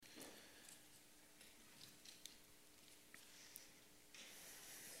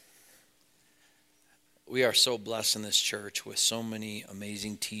We are so blessed in this church with so many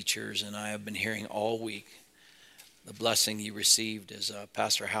amazing teachers, and I have been hearing all week the blessing you received as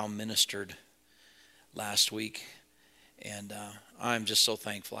Pastor Howe ministered last week. And I'm just so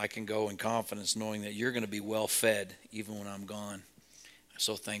thankful. I can go in confidence knowing that you're going to be well fed even when I'm gone. I'm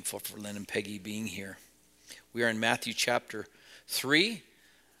so thankful for Lynn and Peggy being here. We are in Matthew chapter 3.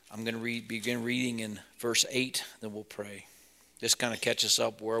 I'm going to begin reading in verse 8, then we'll pray. Just kind of catch us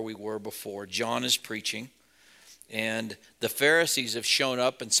up where we were before. John is preaching, and the Pharisees have shown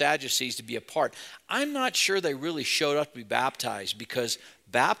up and Sadducees to be a part. I'm not sure they really showed up to be baptized because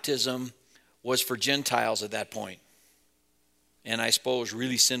baptism was for Gentiles at that point. And I suppose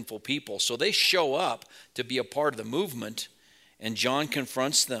really sinful people. So they show up to be a part of the movement, and John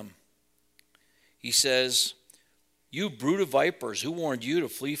confronts them. He says, "You brood of vipers, who warned you to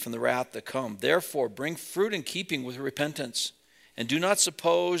flee from the wrath to come? Therefore, bring fruit in keeping with repentance. And do not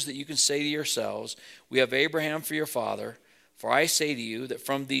suppose that you can say to yourselves, 'We have Abraham for your father.' For I say to you that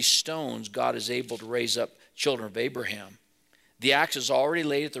from these stones God is able to raise up children of Abraham. The axe is already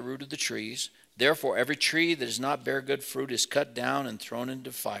laid at the root of the trees. Therefore, every tree that does not bear good fruit is cut down and thrown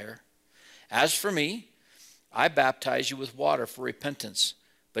into fire. As for me, I baptize you with water for repentance.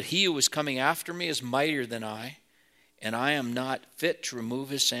 But he who is coming after me is mightier than I, and I am not fit to remove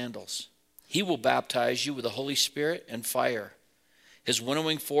his sandals. He will baptize you with the Holy Spirit and fire. His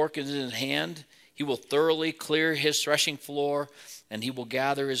winnowing fork is in his hand. He will thoroughly clear his threshing floor, and he will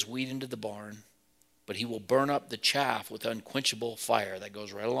gather his wheat into the barn. But he will burn up the chaff with unquenchable fire." That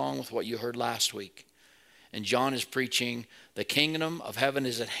goes right along with what you heard last week. And John is preaching, the kingdom of heaven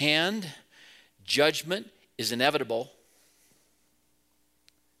is at hand. Judgment is inevitable.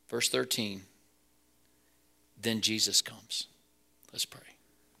 Verse 13. Then Jesus comes. Let's pray.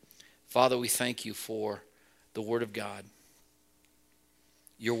 Father, we thank you for the word of God.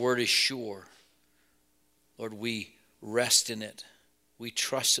 Your word is sure. Lord, we rest in it. We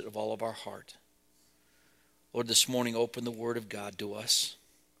trust it with all of our heart. Lord, this morning, open the word of God to us.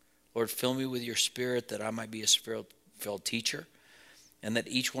 Lord, fill me with your spirit that I might be a spirit-filled teacher, and that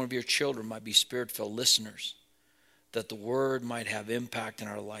each one of your children might be spirit-filled listeners, that the word might have impact in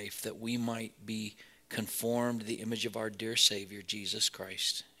our life, that we might be conformed to the image of our dear Savior, Jesus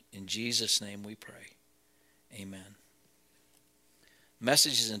Christ. In Jesus' name we pray. Amen. The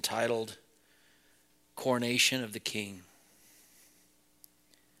message is entitled, Coronation of the King.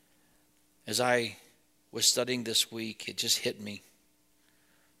 As I was studying this week, it just hit me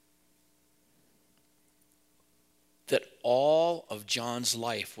that all of John's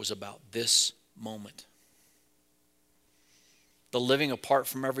life was about this moment. The living apart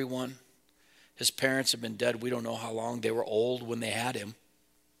from everyone. His parents have been dead. We don't know how long. They were old when they had him.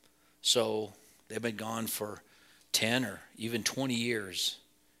 So they've been gone for 10 or even 20 years.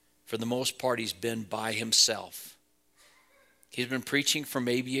 For the most part, he's been by himself. He's been preaching for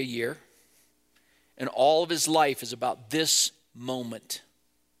maybe a year. And all of his life is about this moment.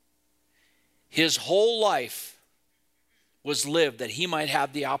 His whole life was lived that he might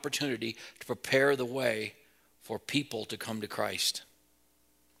have the opportunity to prepare the way for people to come to Christ.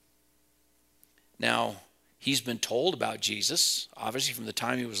 Now, he's been told about Jesus, obviously from the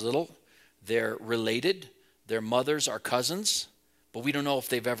time he was little. They're related. Their mothers are cousins, but we don't know if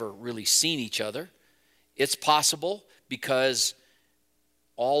they've ever really seen each other. It's possible because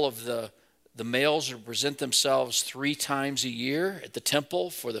all of the males present themselves 3 times a year at the temple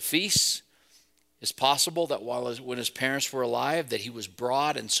for the feasts. It's possible that when his parents were alive that he was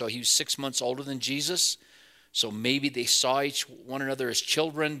brought, and so he was 6 months older than Jesus. So maybe they saw one another as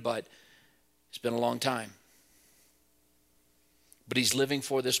children, but it's been a long time. But he's living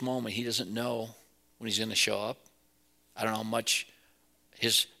for this moment. He doesn't know when he's going to show up. I don't know how much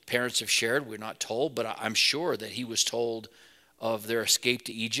his parents have shared. We're not told, but I'm sure that he was told of their escape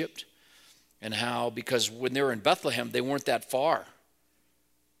to Egypt and how, because when they were in Bethlehem, they weren't that far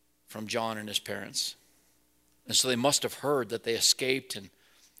from John and his parents. And so they must have heard that they escaped and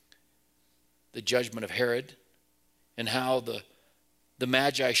the judgment of Herod, and how the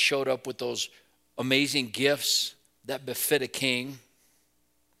Magi showed up with those amazing gifts that befit a king.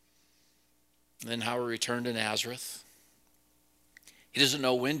 And then how he returned to Nazareth. He doesn't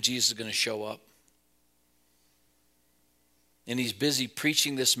know when Jesus is going to show up. And he's busy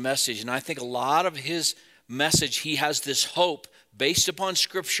preaching this message. And I think a lot of his message, he has this hope based upon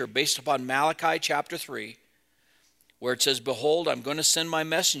Scripture, based upon Malachi chapter 3, where it says, "Behold, I'm going to send my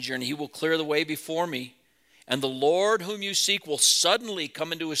messenger, and he will clear the way before me. And the Lord whom you seek will suddenly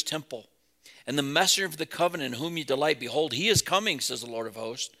come into his temple. And the messenger of the covenant in whom you delight, behold, he is coming, says the Lord of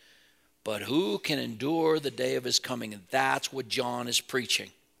hosts. But who can endure the day of his coming?" And that's what John is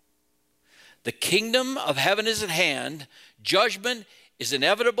preaching. The kingdom of heaven is at hand. Judgment is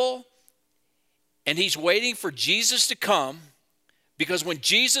inevitable. And he's waiting for Jesus to come, because when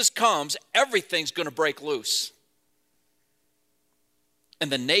Jesus comes, everything's going to break loose.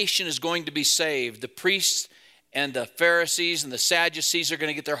 And the nation is going to be saved. The priests and the Pharisees and the Sadducees are going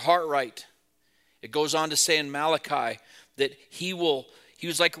to get their heart right. It goes on to say in Malachi that he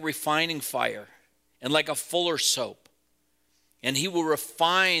was like a refining fire and like a fuller's soap. And he will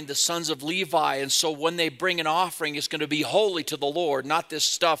refine the sons of Levi. And so when they bring an offering, it's going to be holy to the Lord, not this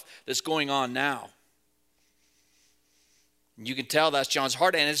stuff that's going on now. You can tell that's John's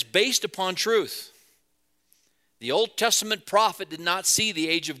heart, and it's based upon truth. The Old Testament prophet did not see the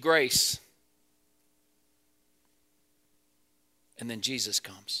age of grace. And then Jesus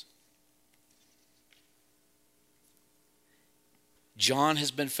comes. John has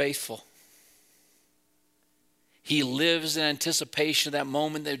been faithful. He lives in anticipation of that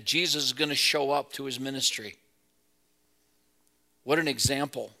moment that Jesus is going to show up to his ministry. What an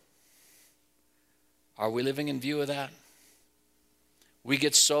example. Are we living in view of that? We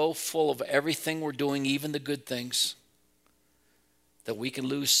get so full of everything we're doing, even the good things, that we can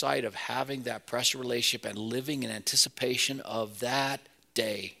lose sight of having that precious relationship and living in anticipation of that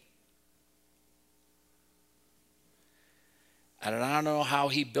day. And I don't know how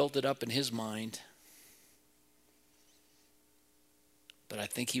he built it up in his mind, but I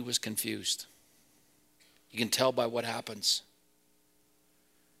think he was confused. You can tell by what happens.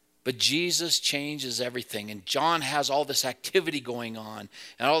 But Jesus changes everything. And John has all this activity going on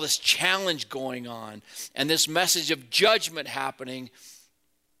and all this challenge going on and this message of judgment happening.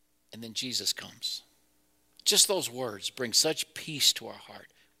 And then Jesus comes. Just those words bring such peace to our heart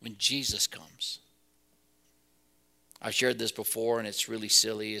when Jesus comes. I've shared this before, and it's really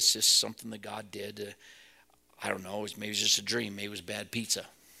silly. It's just something that God did. I don't know. Maybe it was just a dream. Maybe it was bad pizza.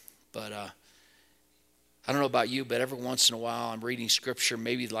 But I don't know about you, but every once in a while I'm reading scripture,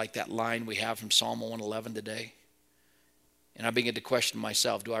 maybe like that line we have from Psalm 111 today. And I begin to question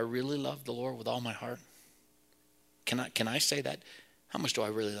myself, do I really love the Lord with all my heart? Can I say that? How much do I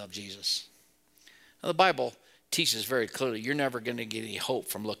really love Jesus? Now, the Bible teaches very clearly you're never going to get any hope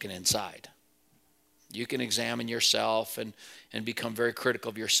from looking inside. You can examine yourself and become very critical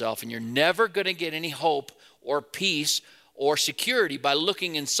of yourself, and you're never going to get any hope or peace or security by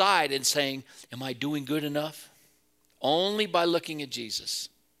looking inside and saying, am I doing good enough? Only by looking at Jesus.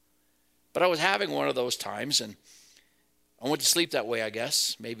 But I was having one of those times, and I went to sleep that way, I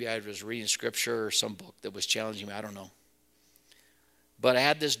guess. Maybe I was reading scripture or some book that was challenging me. I don't know. But I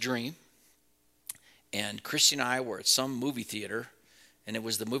had this dream, and Christy and I were at some movie theater, and it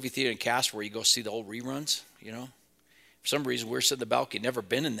was the movie theater in Casper where you go see the old reruns, you know. For some reason, we were sitting in the balcony. Never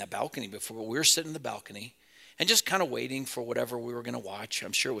been in that balcony before, but we were sitting in the balcony and just kind of waiting for whatever we were going to watch.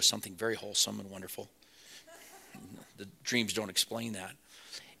 I'm sure it was something very wholesome and wonderful. The dreams don't explain that.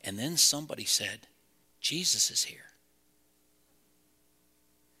 And then somebody said, Jesus is here.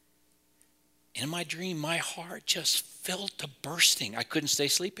 In my dream, my heart just filled to bursting. I couldn't stay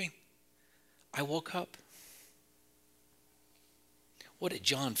sleeping. I woke up. What did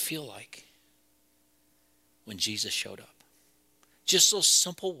John feel like when Jesus showed up? Just those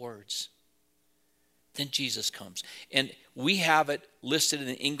simple words. Then Jesus comes. And we have it listed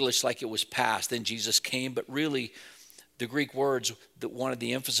in English like it was past. Then Jesus came. But really, the Greek words that wanted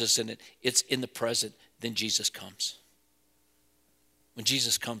the emphasis in it, it's in the present. Then Jesus comes. When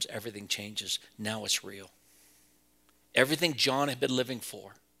Jesus comes, everything changes. Now it's real. Everything John had been living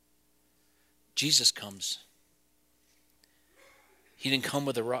for, Jesus comes. He didn't come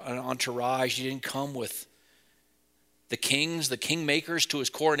with an entourage. He didn't come with the kings, the kingmakers to his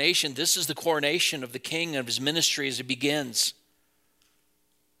coronation. This is the coronation of the king of his ministry as it begins.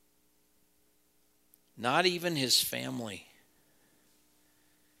 Not even his family.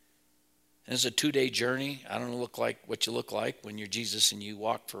 And it's a 2-day journey. I don't look like what you look like when you're Jesus and you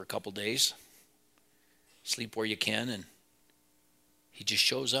walk for a couple days. Sleep where you can, and he just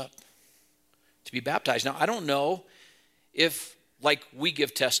shows up to be baptized. Now, I don't know if, like we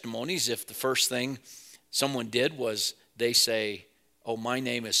give testimonies, if the first thing someone did was they say, oh, my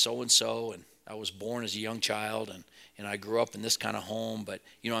name is so-and-so, and I was born as a young child, and I grew up in this kind of home, but,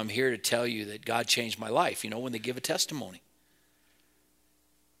 I'm here to tell you that God changed my life, when they give a testimony.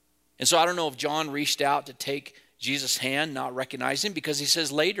 And so I don't know if John reached out to take Jesus' hand, not recognize him, because he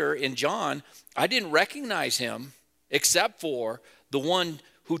says later in John, I didn't recognize him except for the one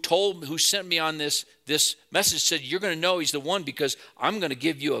who sent me on this message, said, you're going to know he's the one because I'm going to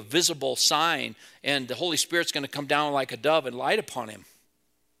give you a visible sign and the Holy Spirit's going to come down like a dove and light upon him.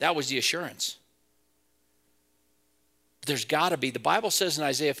 That was the assurance. There's got to be. The Bible says in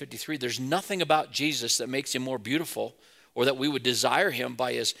Isaiah 53, there's nothing about Jesus that makes him more beautiful or that we would desire him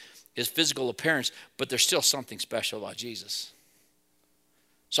by his physical appearance, but there's still something special about Jesus.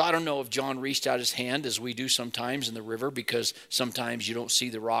 So I don't know if John reached out his hand as we do sometimes in the river, because sometimes you don't see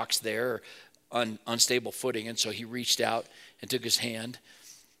the rocks there, or unstable footing, and so he reached out and took his hand,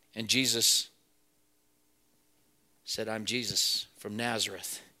 and Jesus said, I'm Jesus from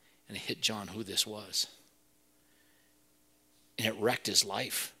Nazareth, and it hit John who this was. And it wrecked his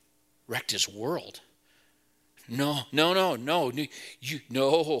life, wrecked his world. No.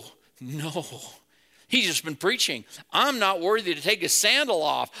 He's just been preaching. I'm not worthy to take his sandal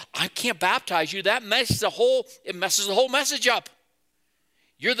off. I can't baptize you. That messes the whole message up.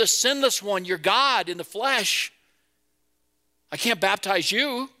 You're the sinless one. You're God in the flesh. I can't baptize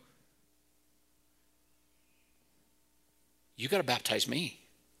you. You got to baptize me.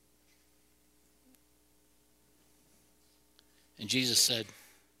 And Jesus said,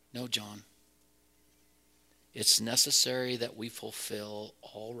 no, John. It's necessary that we fulfill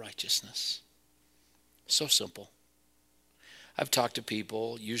all righteousness. So simple. I've talked to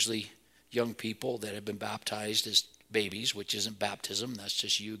people, usually young people, that have been baptized as babies, which isn't baptism. That's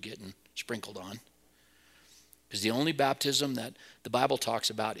just you getting sprinkled on. Because the only baptism that the Bible talks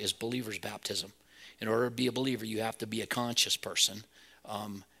about is believer's baptism. In order to be a believer, you have to be a conscious person,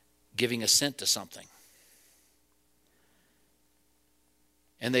 giving assent to something.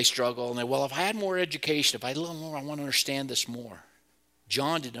 And they struggle, and if I had more education, if I had a little more, I want to understand this more.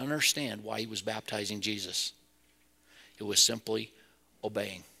 John didn't understand why he was baptizing Jesus. It was simply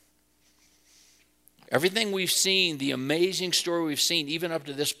obeying. Everything we've seen, the amazing story we've seen, even up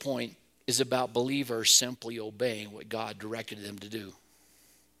to this point, is about believers simply obeying what God directed them to do.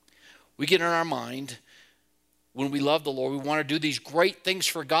 We get in our mind, when we love the Lord, we want to do these great things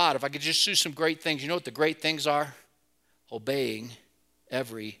for God. If I could just do some great things, you know what the great things are? Obeying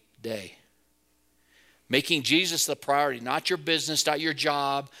every day. Making Jesus the priority, not your business, not your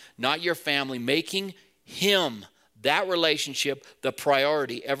job, not your family. Making him, that relationship, the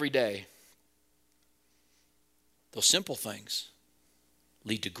priority every day. Those simple things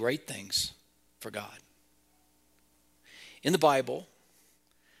lead to great things for God. In the Bible,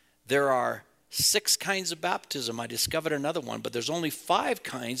 there are 6 kinds of baptism. I discovered another one, but there's only 5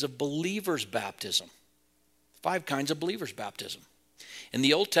 kinds of believers' baptism. 5 kinds of believers' baptism. In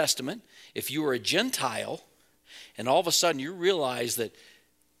the Old Testament, if you were a Gentile and all of a sudden you realize that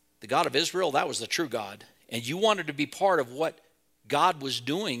the God of Israel, that was the true God, and you wanted to be part of what God was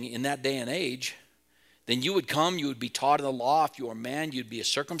doing in that day and age, then you would come, you would be taught in the law. If you were a man, you'd be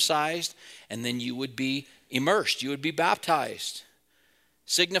circumcised, and then you would be immersed. You would be baptized,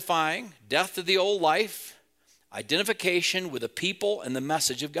 signifying death to the old life, identification with the people and the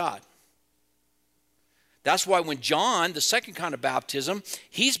message of God. That's why when John, the second kind of baptism,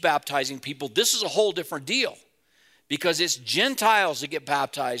 he's baptizing people, this is a whole different deal. Because it's Gentiles that get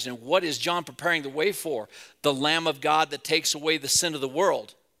baptized. And what is John preparing the way for? The Lamb of God that takes away the sin of the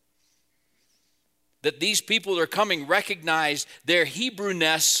world. That these people that are coming recognize their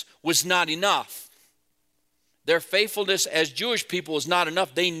Hebrewness was not enough. Their faithfulness as Jewish people was not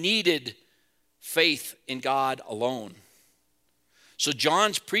enough. They needed faith in God alone. So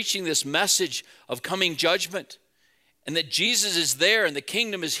John's preaching this message of coming judgment, and that Jesus is there and the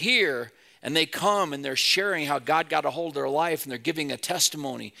kingdom is here, and they come and they're sharing how God got a hold of their life, and they're giving a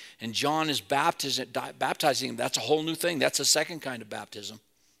testimony, and John is baptizing them. That's a whole new thing. That's a second kind of baptism.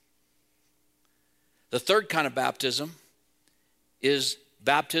 The third kind of baptism is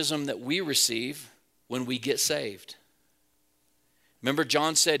baptism that we receive when we get saved. Remember,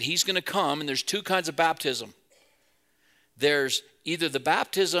 John said he's going to come, and there's 2 kinds of baptism. There's either the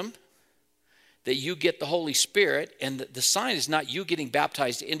baptism that you get the Holy Spirit, and the sign is not you getting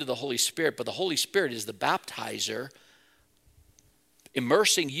baptized into the Holy Spirit, but the Holy Spirit is the baptizer,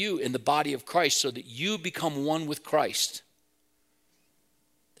 immersing you in the body of Christ so that you become one with Christ.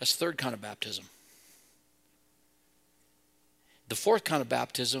 That's the third kind of baptism. The fourth kind of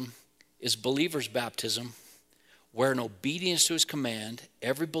baptism is believer's baptism, where in obedience to his command,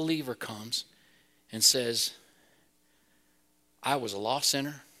 every believer comes and says, I was a lost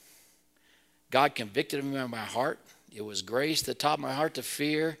sinner. God convicted me in my heart. It was grace that taught my heart to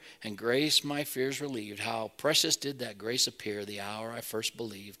fear, and grace my fears relieved. How precious did that grace appear the hour I first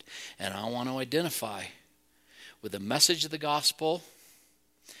believed. And I want to identify with the message of the gospel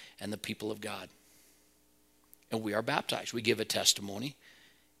and the people of God. And we are baptized. We give a testimony,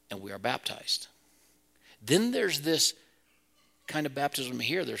 and we are baptized. Then there's this kind of baptism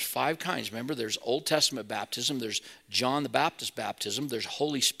here. There's 5 kinds. Remember, there's Old Testament baptism. There's John the Baptist baptism. There's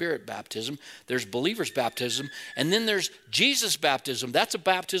Holy Spirit baptism. There's believer's baptism. And then there's Jesus baptism. That's a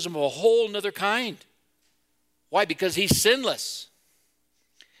baptism of a whole nother kind. Why? Because he's sinless.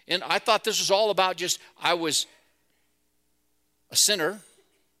 And I thought this was all about just, I was a sinner,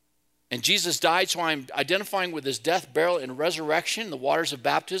 and Jesus died, so I'm identifying with his death, burial, and resurrection, the waters of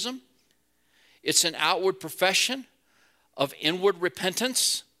baptism. It's an outward profession of inward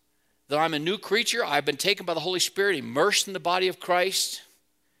repentance, that I'm a new creature. I've been taken by the Holy Spirit, immersed in the body of Christ.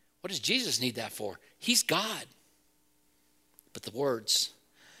 What does Jesus need that for? He's God. But the words,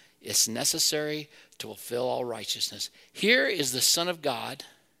 it's necessary to fulfill all righteousness. Here is the Son of God,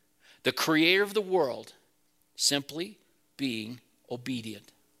 the creator of the world, simply being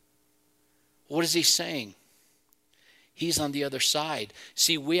obedient. What is he saying? He's on the other side.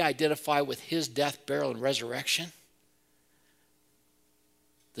 See, we identify with his death, burial, and resurrection.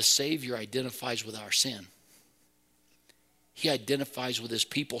 The Savior identifies with our sin. He identifies with his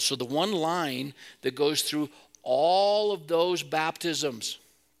people. So the one line that goes through all of those baptisms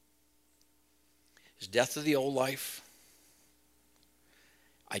is death of the old life,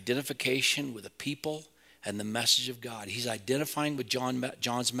 identification with the people, and the message of God. He's identifying with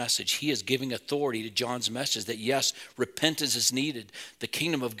John's message. He is giving authority to John's message that yes, repentance is needed. The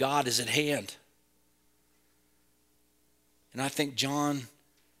kingdom of God is at hand. And I think John,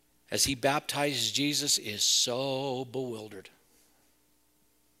 as he baptizes Jesus, is so bewildered.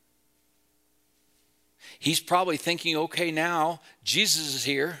 He's probably thinking, okay, now Jesus is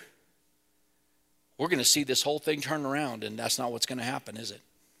here. We're going to see this whole thing turn around, and that's not what's going to happen, is it?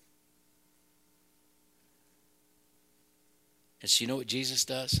 And so you know what Jesus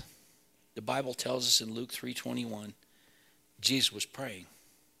does? The Bible tells us in Luke 3:21, Jesus was praying.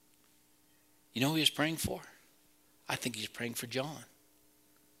 You know who he was praying for? I think he's praying for John.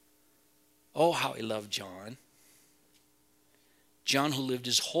 Oh, how he loved John. John who lived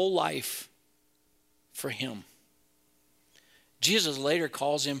his whole life for him. Jesus later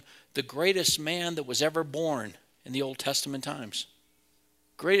calls him the greatest man that was ever born in the Old Testament times.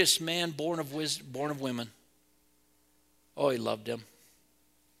 Greatest man born of women. Oh, he loved him.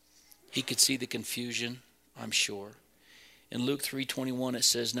 He could see the confusion, I'm sure. In Luke 3:21 it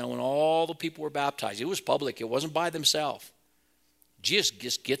says, now when all the people were baptized, it was public, it wasn't by themselves. Jesus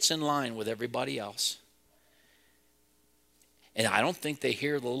just gets in line with everybody else. And I don't think they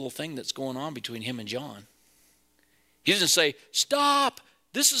hear the little thing that's going on between him and John. He doesn't say, stop,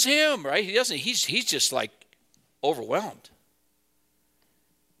 this is him, right? He doesn't. He's just like overwhelmed.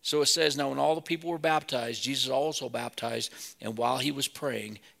 So it says, now when all the people were baptized, Jesus also baptized, and while he was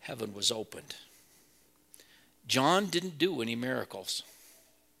praying, heaven was opened. John didn't do any miracles.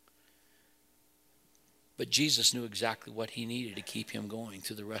 But Jesus knew exactly what he needed to keep him going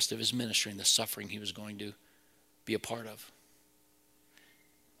through the rest of his ministry and the suffering he was going to be a part of.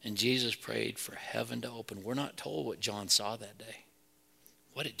 And Jesus prayed for heaven to open. We're not told what John saw that day.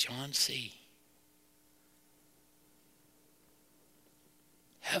 What did John see?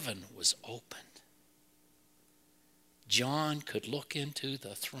 Heaven was opened. John could look into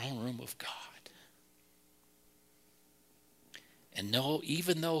the throne room of God. And know,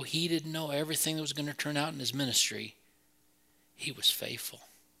 even though he didn't know everything that was going to turn out in his ministry, he was faithful.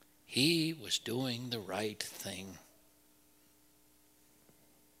 He was doing the right thing.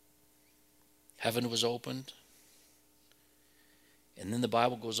 Heaven was opened. And then the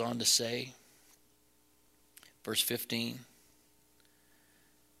Bible goes on to say, verse 15,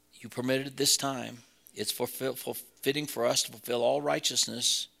 you permitted it this time. It's fitting for us to fulfill all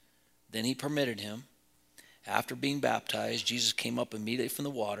righteousness. Then he permitted him. After being baptized, Jesus came up immediately from the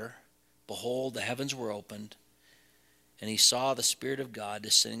water. Behold, the heavens were opened, and he saw the Spirit of God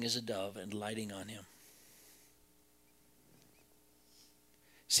descending as a dove and lighting on him.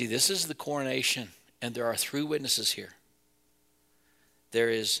 See, this is the coronation, and there are 3 witnesses here. There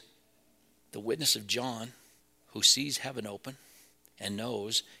is the witness of John, who sees heaven open and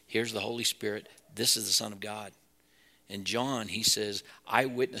knows, here's the Holy Spirit, this is the Son of God. And John, he says, I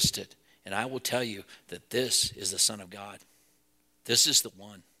witnessed it, and I will tell you that this is the Son of God. This is the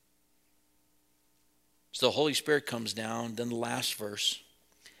one. So the Holy Spirit comes down, then the last verse,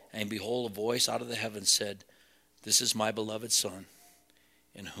 and behold, a voice out of the heavens said, this is my beloved Son,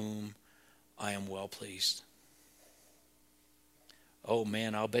 in whom I am well pleased. Oh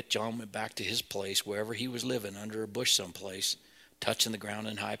man, I'll bet John went back to his place, wherever he was living, under a bush someplace, touching the ground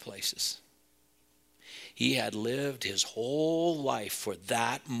in high places. He had lived his whole life for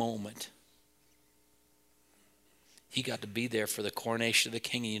that moment. He got to be there for the coronation of the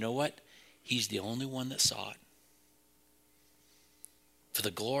King. And you know what? He's the only one that saw it. for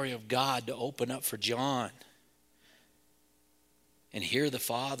the glory of God to open up for John and hear the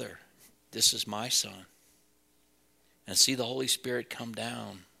Father, this is my Son, and see the Holy Spirit come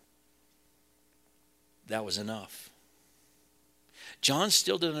down. That was enough. John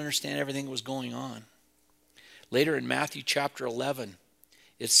still didn't understand everything that was going on. Later in Matthew chapter 11,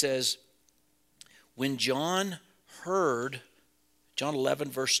 it says, when John heard, John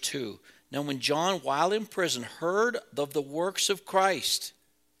 11 verse 2, now when John, while in prison, heard of the works of Christ,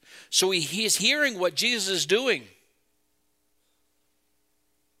 so he is hearing what Jesus is doing,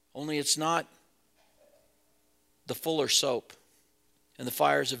 only it's not the fuller soap and the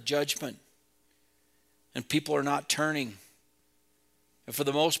fires of judgment, and people are not turning. And for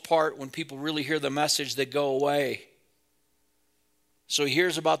the most part, when people really hear the message, they go away. So he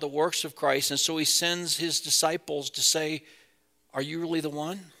hears about the works of Christ, and so he sends his disciples to say, are you really the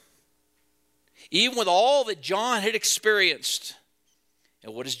one? Even with all that John had experienced.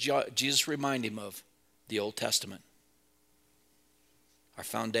 And what does Jesus remind him of? The Old Testament. Our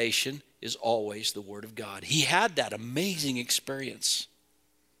foundation is always the Word of God. He had that amazing experience.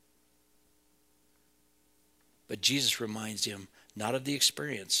 But Jesus reminds him not of the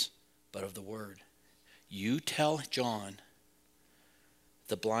experience, but of the Word. You tell John,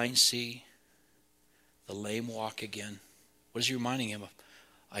 the blind see, the lame walk again. What is he reminding him of?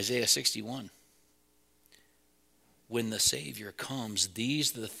 Isaiah 61. When the Savior comes,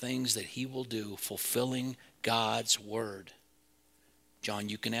 these are the things that he will do, fulfilling God's Word. John,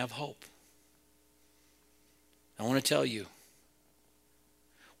 you can have hope. I want to tell you,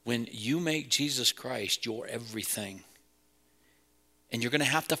 when you make Jesus Christ your everything, and you're going to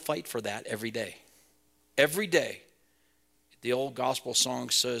have to fight for that every day. Every day. The old gospel song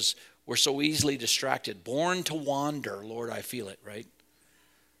says, we're so easily distracted. Born to wander, Lord, I feel it, right?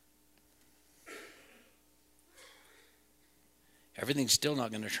 Everything's still not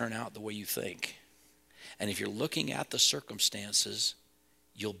going to turn out the way you think. And if you're looking at the circumstances,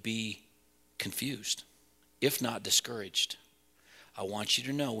 you'll be confused, if not discouraged. I want you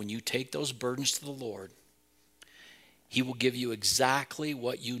to know when you take those burdens to the Lord, He will give you exactly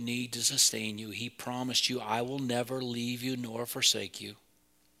what you need to sustain you. He promised you, I will never leave you nor forsake you.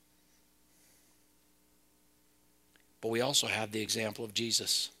 But we also have the example of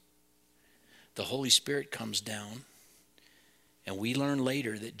Jesus. The Holy Spirit comes down, and we learn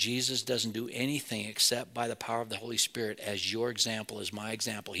later that Jesus doesn't do anything except by the power of the Holy Spirit, as your example is my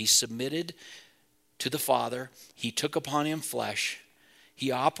example. He submitted to the Father. He took upon him flesh.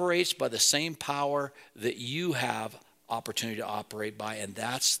 He operates by the same power that you have opportunity to operate by, and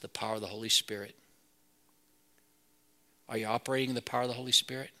that's the power of the Holy Spirit. Are you operating in the power of the Holy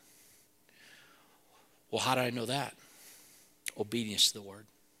Spirit? Well, how do I know that? Obedience to the Word.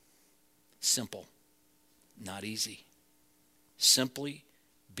 Simple, not easy. Simply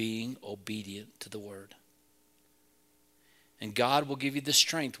being obedient to the Word. And God will give you the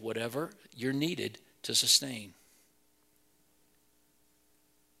strength, whatever you're needed to sustain.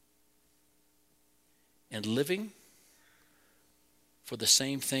 And living for the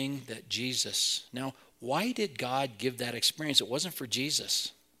same thing that Jesus. Now, why did God give that experience? It wasn't for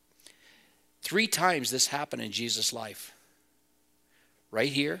Jesus. 3 times this happened in Jesus' life.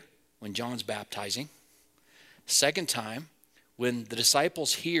 Right here, when John's baptizing. Second time, when the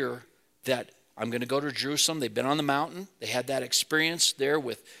disciples hear that I'm going to go to Jerusalem. They've been on the mountain. They had that experience there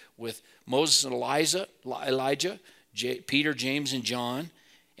with Moses and Elijah, Peter, James, and John.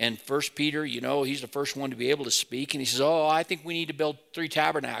 And 1 Peter, he's the first one to be able to speak. And he says, I think we need to build 3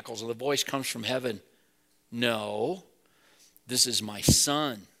 tabernacles. And the voice comes from heaven. No, this is my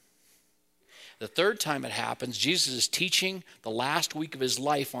Son. The third time it happens, Jesus is teaching the last week of his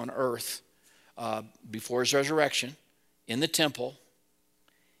life on earth before his resurrection in the temple.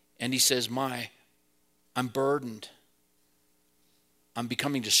 And he says, I'm burdened. I'm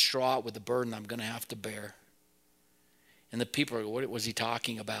becoming distraught with the burden I'm going to have to bear. And the people are, what was he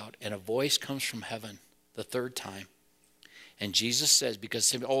talking about? And a voice comes from heaven the third time. And Jesus says,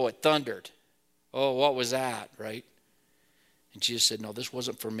 because, it thundered. Oh, what was that, right? And Jesus said, no, this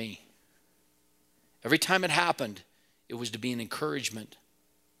wasn't for me. Every time it happened, it was to be an encouragement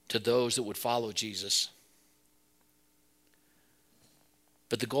to those that would follow Jesus.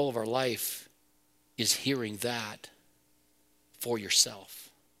 But the goal of our life is hearing that for yourself.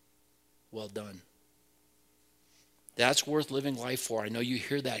 Well done. That's worth living life for. I know you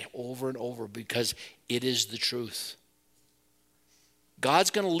hear that over and over because it is the truth.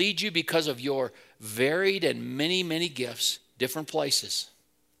 God's going to lead you because of your varied and many, many gifts, different places.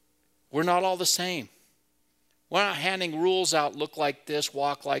 We're not all the same. We're not handing rules out, look like this,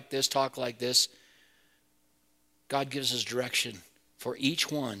 walk like this, talk like this. God gives us direction for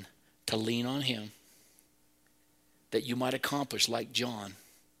each one to lean on him, that you might accomplish, like John,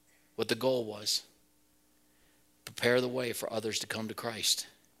 what the goal was. Prepare the way for others to come to Christ.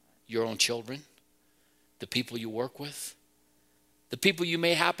 Your own children, the people you work with, the people you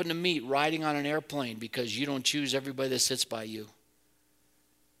may happen to meet riding on an airplane because you don't choose everybody that sits by you.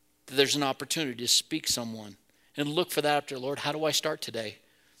 There's an opportunity to speak someone and look for that after, Lord, how do I start today?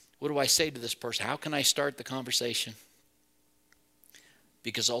 What do I say to this person? How can I start the conversation?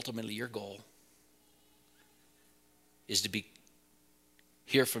 Because ultimately your goal is to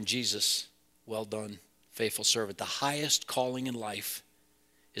hear from Jesus, well done, faithful servant. The highest calling in life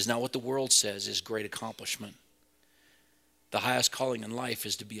is not what the world says is great accomplishment. The highest calling in life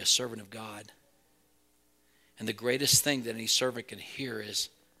is to be a servant of God. And the greatest thing that any servant can hear is,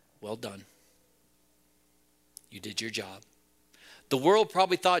 well done. You did your job. The world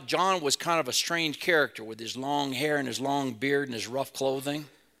probably thought John was kind of a strange character with his long hair and his long beard and his rough clothing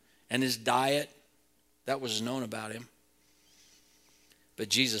and his diet. That was known about him. But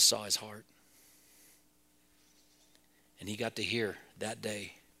Jesus saw his heart. And he got to hear that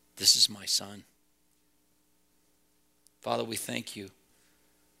day, this is my son. Father, we thank you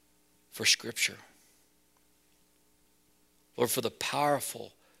for Scripture. Lord, for the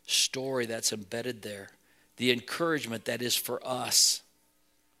powerful story that's embedded there, the encouragement that is for us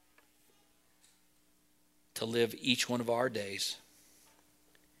to live each one of our days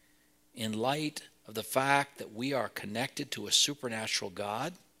in light of the fact that we are connected to a supernatural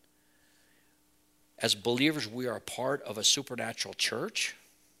God. As believers, we are a part of a supernatural church,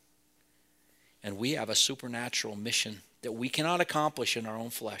 and we have a supernatural mission that we cannot accomplish in our own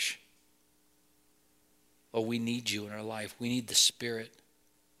flesh. But we need you in our life. We need the Spirit,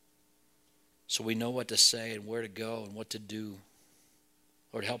 so we know what to say and where to go and what to do.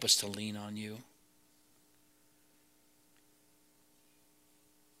 Lord, help us to lean on you.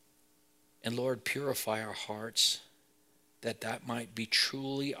 And Lord, purify our hearts, that might be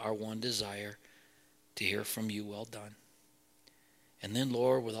truly our one desire, to hear from you, well done. And then,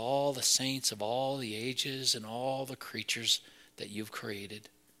 Lord, with all the saints of all the ages and all the creatures that you've created,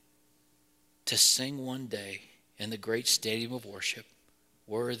 to sing one day in the great stadium of worship,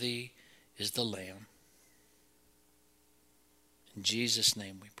 worthy is the Lamb. In Jesus'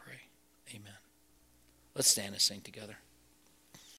 name we pray. Amen. Let's stand and sing together.